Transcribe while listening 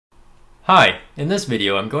Hi, in this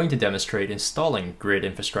video I'm going to demonstrate installing Grid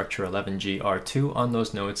Infrastructure 11G R2 on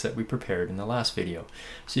those nodes that we prepared in the last video.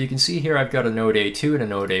 So you can see here I've got a node A2 and a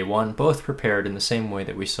node A1, both prepared in the same way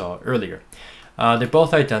that we saw earlier. They're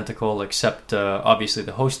both identical except obviously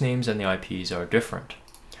the host names and the IPs are different.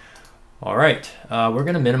 Alright, we're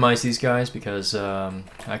going to minimize these guys because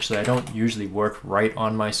actually I don't usually work right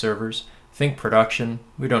on my servers. Think production.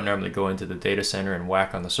 We don't normally go into the data center and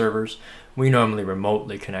whack on the servers. We normally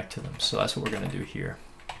remotely connect to them. So that's what we're going to do here.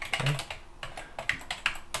 Okay.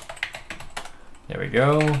 There we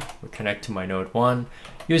go. We connect to my node 1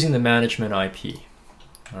 using the management IP.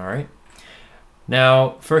 All right.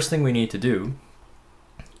 Now, first thing we need to do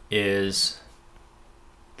is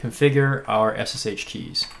configure our SSH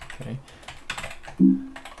keys. Okay.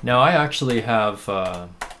 Now, I actually have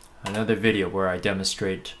another video where I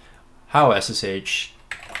demonstrate how SSH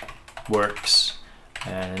works,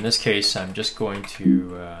 and in this case I'm just going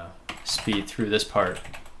to speed through this part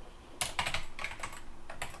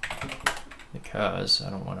because I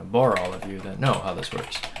don't want to bore all of you that know how this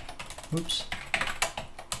works. Oops.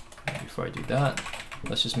 Before I do that,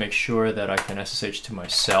 let's just make sure that I can SSH to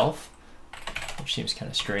myself, which seems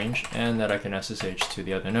kind of strange, and that I can SSH to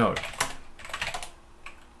the other node.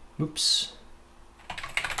 Oops.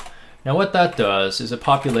 Now what that does is it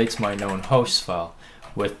populates my known hosts file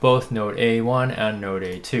with both node A1 and node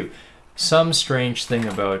A2. Some strange thing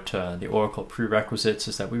about the Oracle prerequisites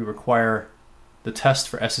is that we require the test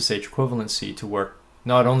for SSH equivalency to work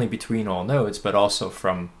not only between all nodes but also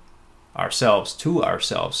from ourselves to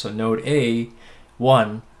ourselves. So node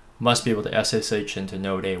A1 must be able to SSH into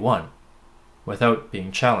node A1 without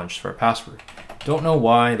being challenged for a password. Don't know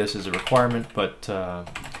why this is a requirement, but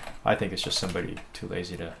I think it's just somebody too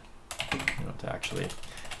lazy to actually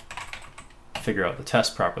figure out the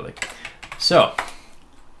test properly. So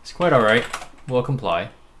it's quite all right. We'll comply.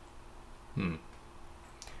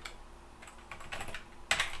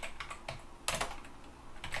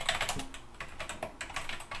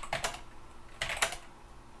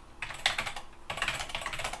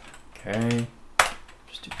 Okay,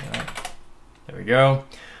 just do that. There we go.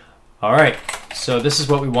 All right, so this is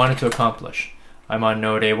what we wanted to accomplish. I'm on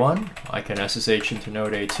node A1, I can SSH into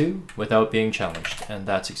node A2 without being challenged, and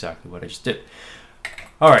that's exactly what I just did.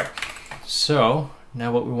 Alright, so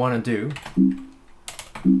now what we want to do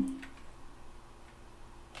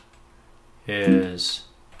is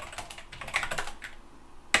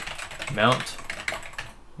mount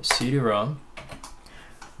the CD-ROM,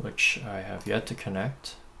 which I have yet to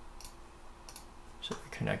connect. So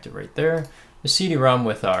we connect it right there. The CD-ROM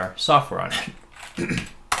with our software on it.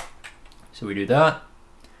 So we do that.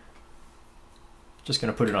 Just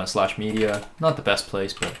going to put it on /media. Not the best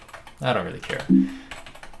place, but I don't really care.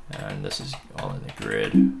 And this is all in the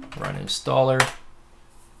grid run installer.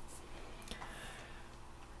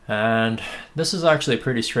 And this is actually a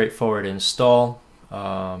pretty straightforward install.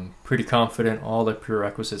 Pretty confident all the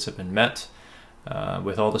prerequisites have been met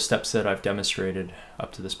with all the steps that I've demonstrated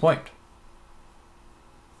up to this point.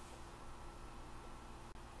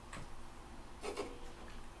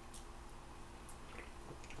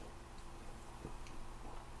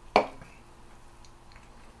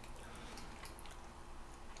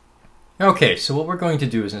 Okay, so what we're going to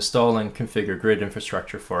do is install and configure grid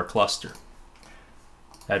infrastructure for a cluster.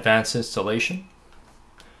 Advanced installation,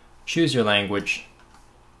 choose your language,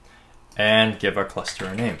 and give our cluster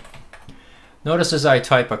a name. Notice as I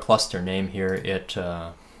type a cluster name here, it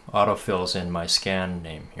autofills in my scan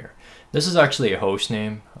name here. This is actually a host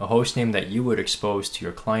name that you would expose to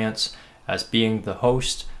your clients as being the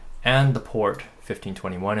host and the port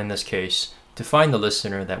 1521 in this case to find the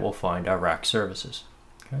listener that will find our RAC services.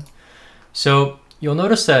 Okay. So you'll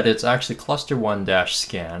notice that it's actually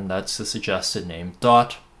cluster1-scan, that's the suggested name,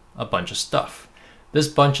 dot a bunch of stuff. This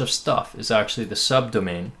bunch of stuff is actually the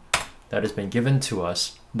subdomain that has been given to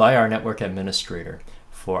us by our network administrator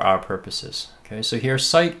for our purposes. Okay, so here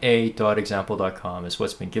site.a.example.com is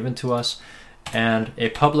what's been given to us, and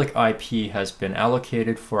a public IP has been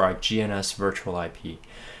allocated for our GNS virtual IP.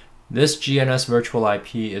 This GNS virtual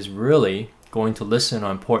IP is really going to listen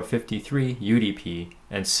on port 53 UDP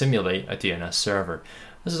and simulate a DNS server.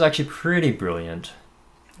 This is actually pretty brilliant.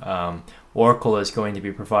 Oracle is going to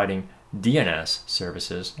be providing DNS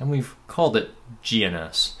services, and we've called it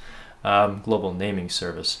GNS, Global Naming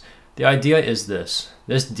Service. The idea is this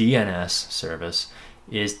DNS service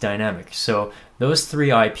is dynamic. So those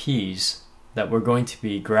three IPs that we're going to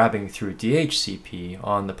be grabbing through DHCP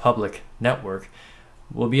on the public network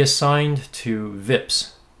will be assigned to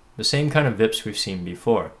VIPs. The same kind of VIPs we've seen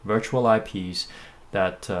before, virtual IPs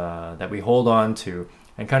that we hold on to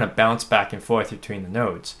and kind of bounce back and forth between the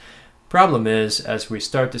nodes. Problem is, as we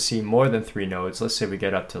start to see more than 3 nodes, let's say we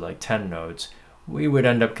get up to like 10 nodes, we would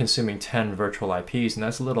end up consuming 10 virtual IPs, and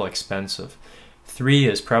that's a little expensive. 3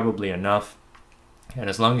 is probably enough, and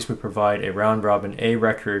as long as we provide a round-robin A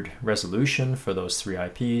record resolution for those 3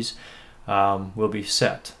 IPs, we'll be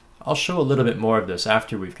set. I'll show a little bit more of this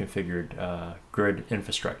after we've configured grid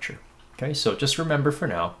infrastructure. Okay, so just remember for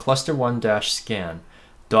now,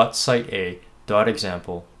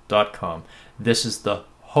 cluster1-scan.site.a.example.com. This is the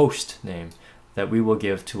host name that we will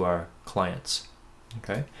give to our clients.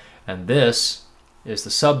 Okay, and this is the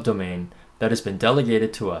subdomain that has been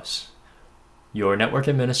delegated to us. Your network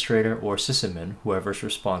administrator or sysadmin, whoever's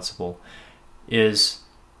responsible, is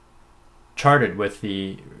charted with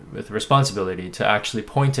the responsibility to actually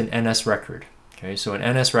point an NS record. Okay, so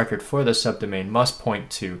an NS record for the subdomain must point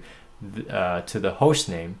to the host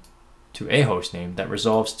name, to a host name that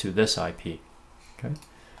resolves to this IP. Okay.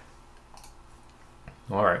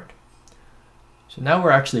 All right. So now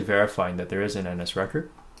we're actually verifying that there is an NS record,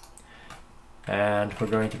 and we're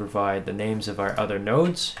going to provide the names of our other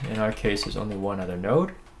nodes. In our case, there's only one other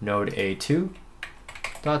node, node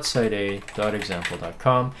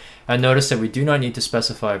A2.site.a.example.com. And notice that we do not need to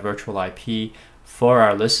specify a virtual IP for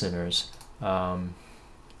our listeners on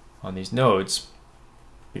these nodes,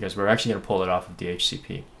 because we're actually going to pull it off of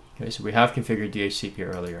DHCP. Okay, so we have configured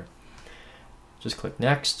DHCP earlier. Just click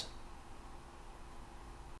Next.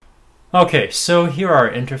 Okay, so here are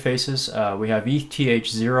our interfaces. We have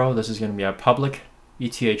ETH0, this is going to be our public.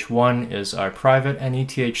 ETH1 is our private, and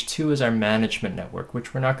ETH2 is our management network,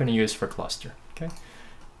 which we're not going to use for cluster. Okay,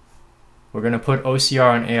 we're going to put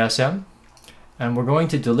OCR on ASM, and we're going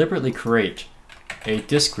to deliberately create a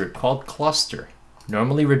disk group called cluster,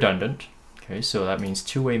 normally redundant. Okay, so that means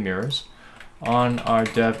two-way mirrors on our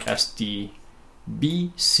dev SD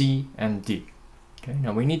B, C, and D. Okay,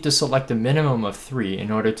 now we need to select a minimum of 3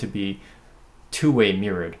 in order to be two-way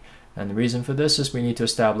mirrored. And the reason for this is we need to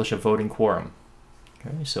establish a voting quorum.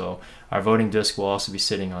 Okay, so our voting disk will also be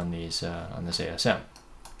sitting on these on this ASM.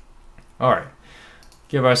 All right,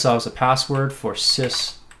 give ourselves a password for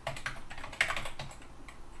sys.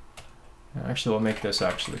 Actually, we'll make this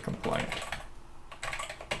actually compliant.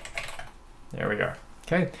 There we are.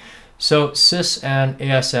 Okay, so sys and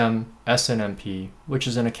ASM SNMP, which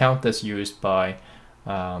is an account that's used by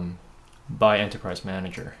Enterprise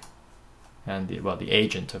Manager and the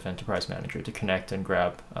agent of Enterprise Manager to connect and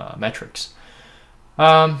grab metrics.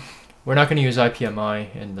 We're not going to use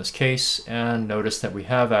IPMI in this case, and notice that we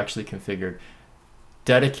have actually configured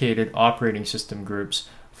dedicated operating system groups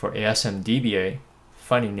for ASM DBA,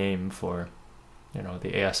 funny name for the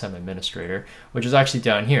ASM administrator, which is actually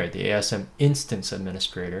down here, the ASM instance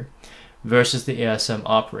administrator versus the ASM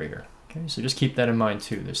operator. Okay, so just keep that in mind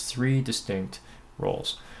too. There's 3 distinct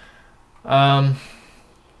roles.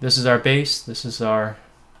 This is our base. This is our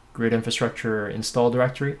grid infrastructure install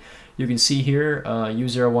directory. You can see here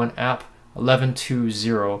U01 app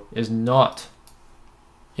 1120 is not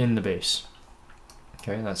in the base.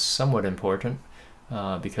 Okay, that's somewhat important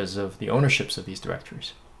because of the ownerships of these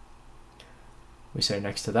directories. We say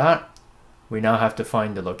next to that, we now have to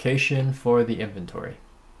find the location for the inventory.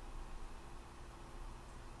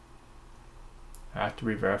 After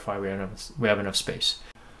we verify we have enough space.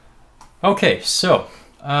 Okay, so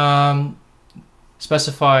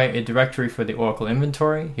specify a directory for the Oracle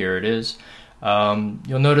inventory. Here it is.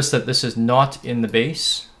 You'll notice that this is not in the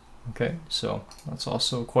base. Okay, so that's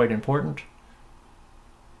also quite important.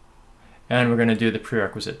 And we're going to do the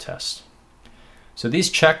prerequisite test. So these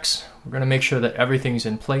checks, we're going to make sure that everything's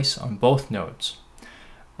in place on both nodes.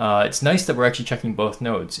 It's nice that we're actually checking both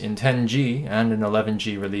nodes. In 10G and in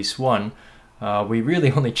 11G release 1, we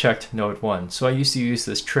really only checked node 1. So I used to use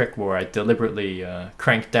this trick where I deliberately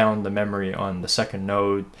cranked down the memory on the second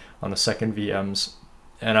node, on the second VMs,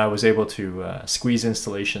 and I was able to squeeze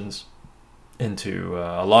installations into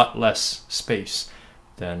a lot less space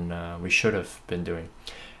than we should have been doing.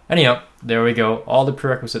 Anyhow, there we go. All the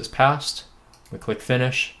prerequisites passed. We click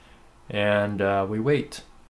Finish, and we wait.